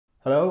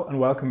Hello and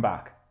welcome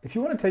back. If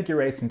you want to take your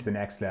racing to the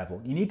next level,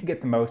 you need to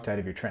get the most out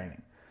of your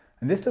training.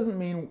 And this doesn't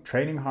mean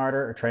training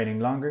harder or training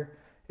longer,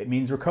 it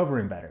means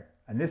recovering better.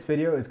 And this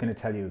video is going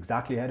to tell you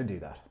exactly how to do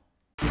that.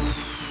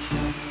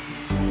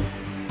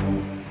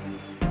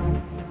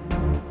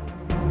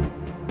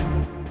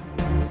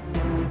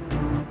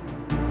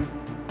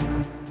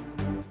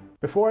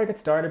 Before I get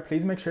started,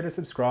 please make sure to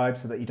subscribe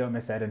so that you don't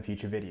miss out on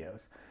future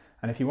videos.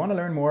 And if you want to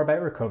learn more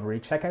about recovery,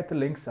 check out the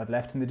links I've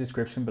left in the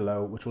description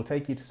below, which will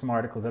take you to some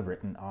articles I've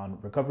written on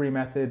recovery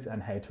methods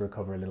and how to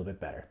recover a little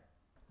bit better.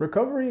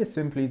 Recovery is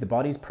simply the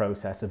body's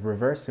process of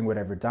reversing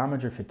whatever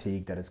damage or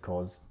fatigue that is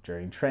caused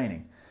during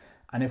training.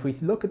 And if we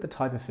look at the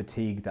type of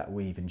fatigue that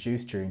we've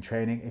induced during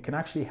training, it can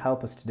actually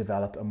help us to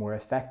develop a more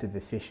effective,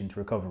 efficient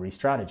recovery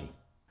strategy.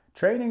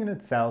 Training in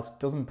itself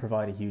doesn't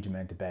provide a huge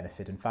amount of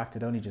benefit. In fact,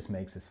 it only just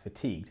makes us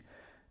fatigued.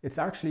 It's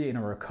actually in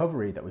a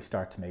recovery that we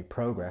start to make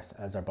progress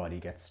as our body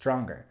gets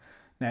stronger.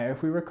 Now,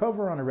 if we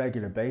recover on a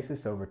regular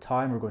basis over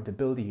time, we're going to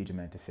build a huge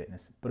amount of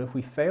fitness. But if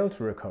we fail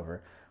to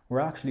recover, we're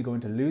actually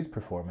going to lose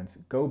performance,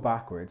 go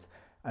backwards,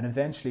 and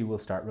eventually we'll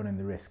start running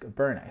the risk of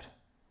burnout.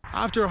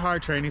 After a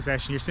hard training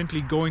session, you're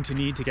simply going to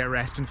need to get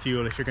rest and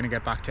fuel if you're going to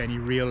get back to any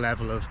real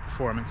level of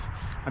performance.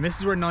 And this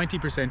is where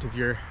 90% of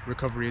your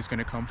recovery is going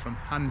to come from.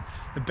 And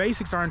the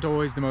basics aren't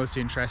always the most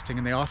interesting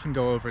and they often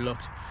go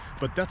overlooked,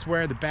 but that's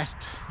where the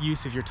best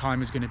use of your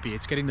time is going to be.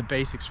 It's getting the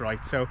basics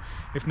right. So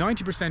if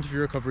 90% of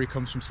your recovery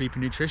comes from sleep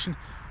and nutrition,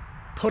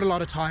 put a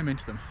lot of time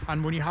into them.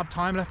 And when you have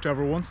time left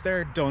over, once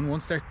they're done,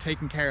 once they're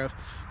taken care of,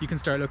 you can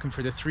start looking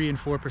for the 3 and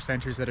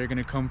 4% that are going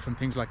to come from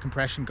things like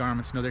compression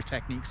garments and other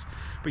techniques.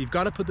 But you've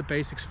got to put the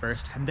basics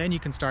first, and then you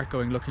can start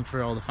going looking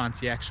for all the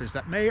fancy extras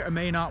that may or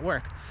may not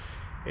work.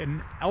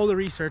 In all the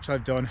research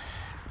I've done,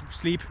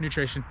 sleep,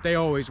 nutrition, they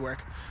always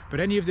work. But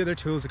any of the other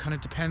tools, it kind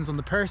of depends on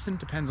the person,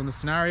 depends on the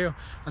scenario,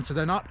 and so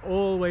they're not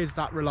always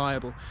that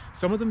reliable.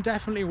 Some of them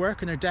definitely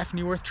work and they're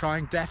definitely worth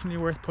trying, definitely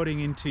worth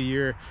putting into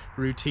your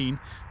routine,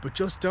 but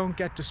just don't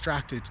get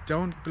distracted.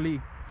 Don't be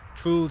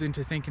fooled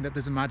into thinking that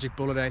there's a magic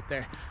bullet out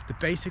there. The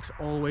basics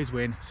always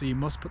win, so you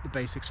must put the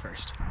basics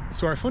first.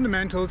 So our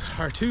fundamentals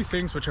are two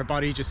things which our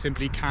body just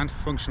simply can't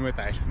function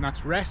without, and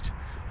that's rest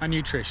and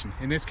nutrition.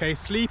 In this case,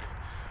 sleep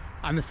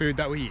and the food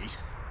that we eat.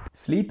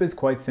 Sleep is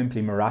quite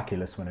simply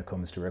miraculous when it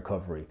comes to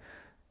recovery.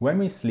 When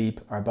we sleep,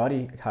 our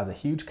body has a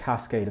huge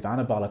cascade of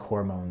anabolic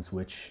hormones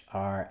which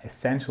are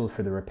essential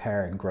for the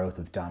repair and growth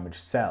of damaged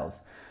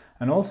cells.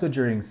 And also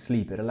during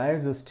sleep, it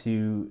allows us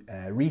to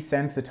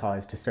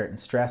resensitize to certain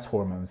stress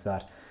hormones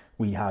that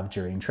we have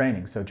during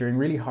training. So during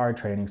really hard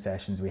training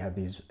sessions, we have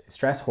these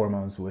stress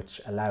hormones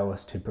which allow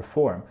us to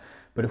perform.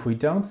 But if we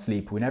don't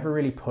sleep, we never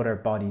really put our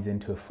bodies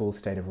into a full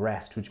state of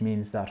rest, which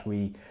means that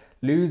we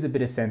lose a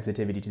bit of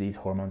sensitivity to these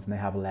hormones and they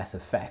have less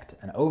effect.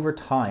 And over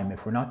time,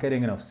 if we're not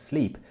getting enough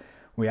sleep,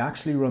 we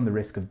actually run the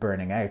risk of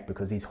burning out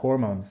because these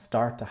hormones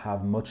start to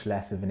have much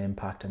less of an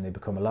impact and they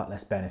become a lot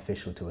less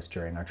beneficial to us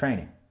during our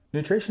training.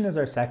 Nutrition is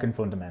our second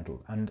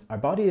fundamental, and our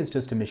body is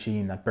just a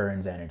machine that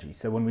burns energy.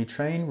 So when we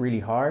train really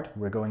hard,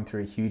 we're going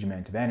through a huge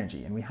amount of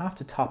energy and we have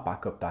to top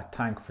back up that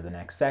tank for the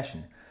next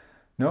session.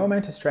 No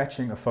amount of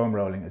stretching or foam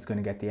rolling is going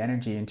to get the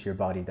energy into your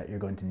body that you're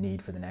going to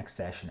need for the next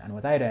session, and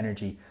without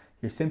energy,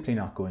 you're simply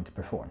not going to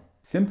perform.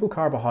 Simple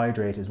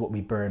carbohydrate is what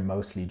we burn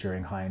mostly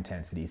during high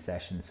intensity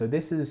sessions. So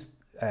this is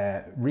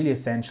really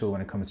essential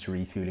when it comes to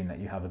refueling, that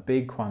you have a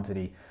big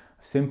quantity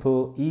of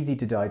simple, easy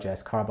to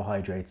digest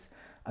carbohydrates,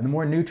 and the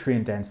more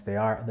nutrient dense they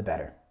are, the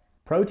better.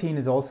 Protein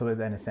is also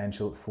then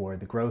essential for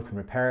the growth and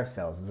repair of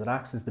cells, as it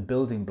acts as the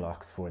building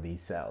blocks for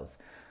these cells.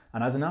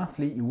 And as an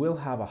athlete, you will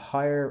have a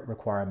higher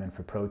requirement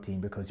for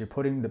protein because you're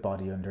putting the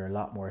body under a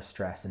lot more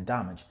stress and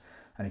damage.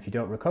 And if you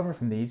don't recover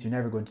from these, you're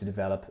never going to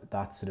develop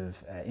that sort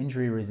of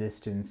injury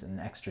resistance and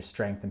extra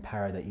strength and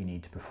power that you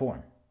need to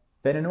perform.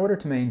 Then in order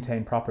to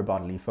maintain proper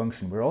bodily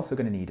function, we're also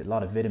going to need a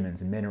lot of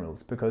vitamins and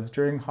minerals, because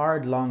during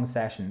hard, long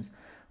sessions,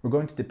 we're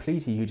going to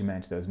deplete a huge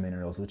amount of those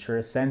minerals, which are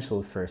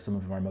essential for some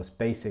of our most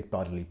basic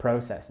bodily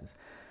processes.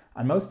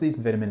 And most of these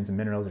vitamins and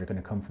minerals are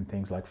going to come from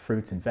things like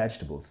fruits and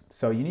vegetables.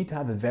 So you need to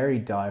have a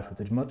varied diet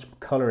with as much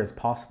colour as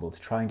possible to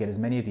try and get as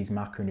many of these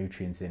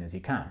macronutrients in as you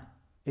can.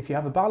 If you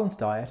have a balanced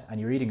diet and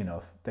you're eating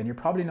enough, then you're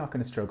probably not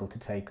going to struggle to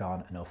take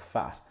on enough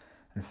fat.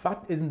 And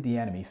fat isn't the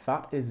enemy.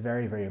 Fat is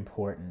very, very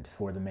important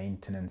for the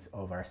maintenance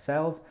of our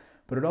cells,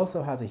 but it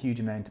also has a huge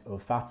amount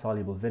of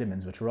fat-soluble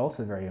vitamins, which are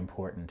also very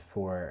important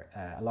for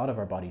a lot of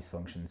our body's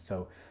functions.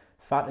 So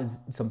fat is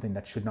something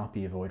that should not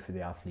be avoided for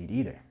the athlete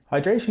either.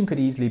 Hydration could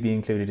easily be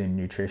included in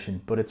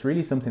nutrition, but it's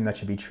really something that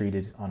should be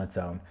treated on its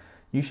own.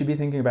 You should be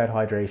thinking about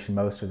hydration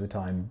most of the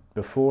time,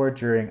 before,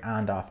 during,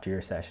 and after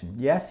your session.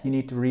 Yes, you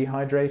need to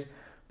rehydrate,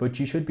 but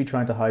you should be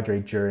trying to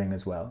hydrate during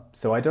as well.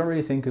 So I don't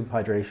really think of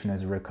hydration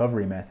as a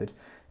recovery method.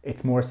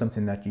 It's more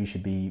something that you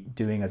should be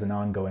doing as an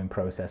ongoing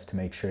process to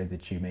make sure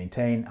that you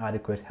maintain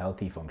adequate,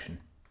 healthy function.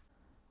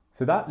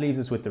 So that leaves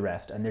us with the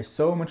rest, and there's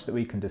so much that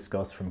we can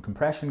discuss, from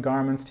compression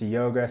garments to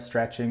yoga,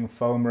 stretching,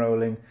 foam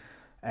rolling,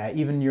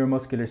 even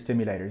neuromuscular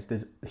stimulators.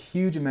 There's a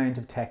huge amount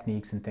of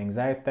techniques and things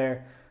out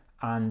there,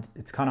 and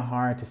it's kind of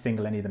hard to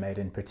single any of them out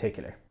in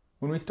particular.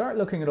 When we start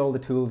looking at all the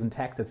tools and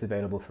tech that's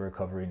available for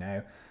recovery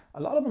now,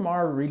 a lot of them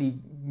are really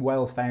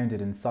well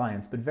founded in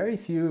science, but very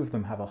few of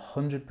them have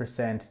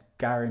 100%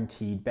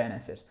 guaranteed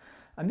benefit.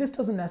 And this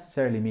doesn't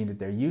necessarily mean that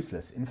they're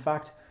useless. In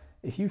fact,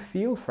 if you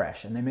feel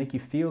fresh and they make you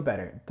feel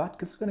better,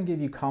 that's going to give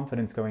you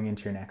confidence going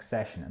into your next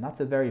session, and that's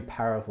a very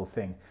powerful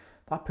thing.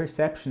 That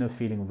perception of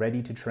feeling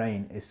ready to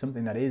train is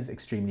something that is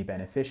extremely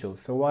beneficial.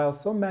 So while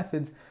some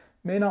methods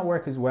may not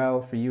work as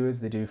well for you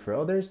as they do for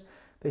others,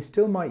 they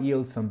still might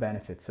yield some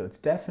benefit, so it's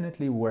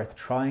definitely worth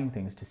trying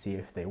things to see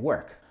if they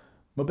work.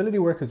 Mobility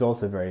work is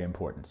also very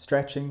important.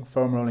 Stretching,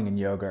 foam rolling and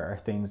yoga are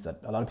things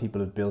that a lot of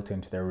people have built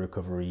into their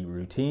recovery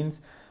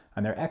routines,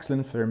 and they're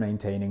excellent for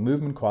maintaining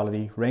movement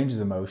quality, ranges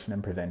of motion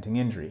and preventing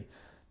injury.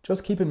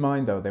 Just keep in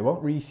mind though, they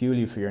won't refuel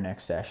you for your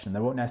next session and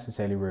they won't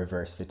necessarily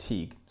reverse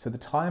fatigue. So the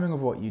timing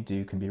of what you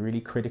do can be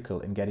really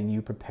critical in getting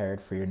you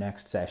prepared for your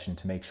next session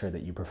to make sure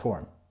that you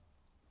perform.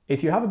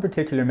 If you have a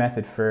particular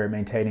method for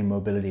maintaining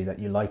mobility that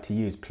you like to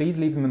use, please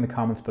leave them in the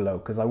comments below,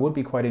 because I would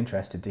be quite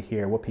interested to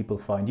hear what people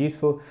find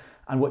useful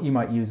and what you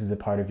might use as a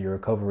part of your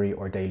recovery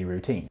or daily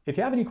routine. If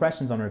you have any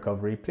questions on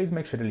recovery, please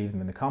make sure to leave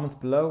them in the comments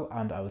below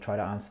and I will try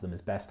to answer them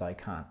as best I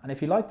can. And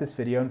if you liked this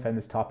video and found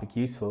this topic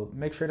useful,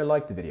 make sure to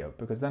like the video,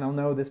 because then I'll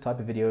know this type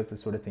of video is the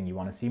sort of thing you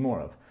want to see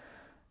more of.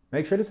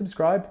 Make sure to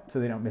subscribe so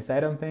that you don't miss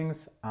out on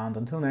things, and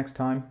until next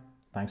time,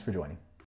 thanks for joining.